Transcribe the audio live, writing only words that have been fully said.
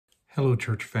Hello,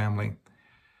 church family.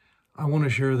 I want to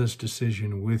share this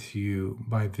decision with you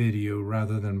by video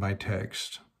rather than by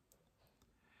text.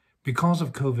 Because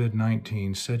of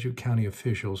COVID-19, Sedgwick County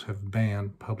officials have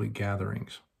banned public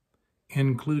gatherings,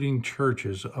 including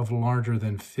churches of larger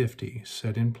than 50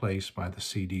 set in place by the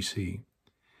CDC.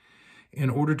 In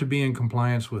order to be in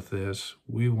compliance with this,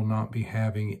 we will not be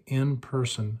having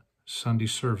in-person Sunday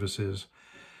services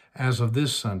as of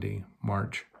this Sunday,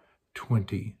 March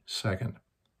 22nd.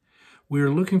 We are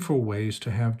looking for ways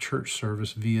to have church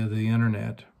service via the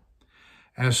internet.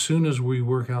 As soon as we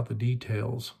work out the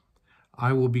details,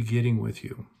 I will be getting with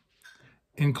you.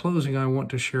 In closing, I want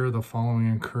to share the following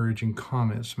encouraging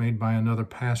comments made by another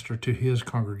pastor to his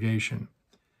congregation.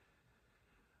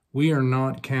 We are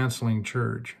not canceling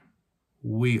church.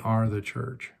 We are the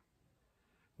church.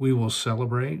 We will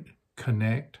celebrate,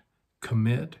 connect,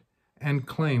 commit, and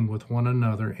claim with one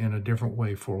another in a different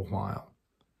way for a while.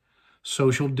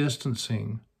 Social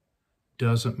distancing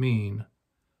doesn't mean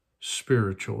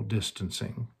spiritual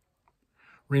distancing.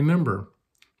 Remember,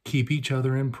 keep each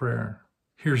other in prayer.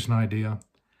 Here's an idea.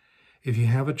 If you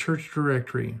have a church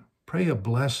directory, pray a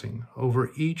blessing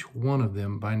over each one of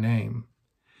them by name.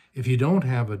 If you don't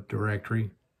have a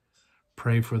directory,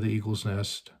 pray for the Eagle's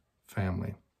Nest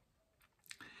family.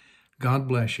 God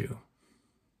bless you.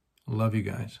 Love you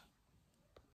guys.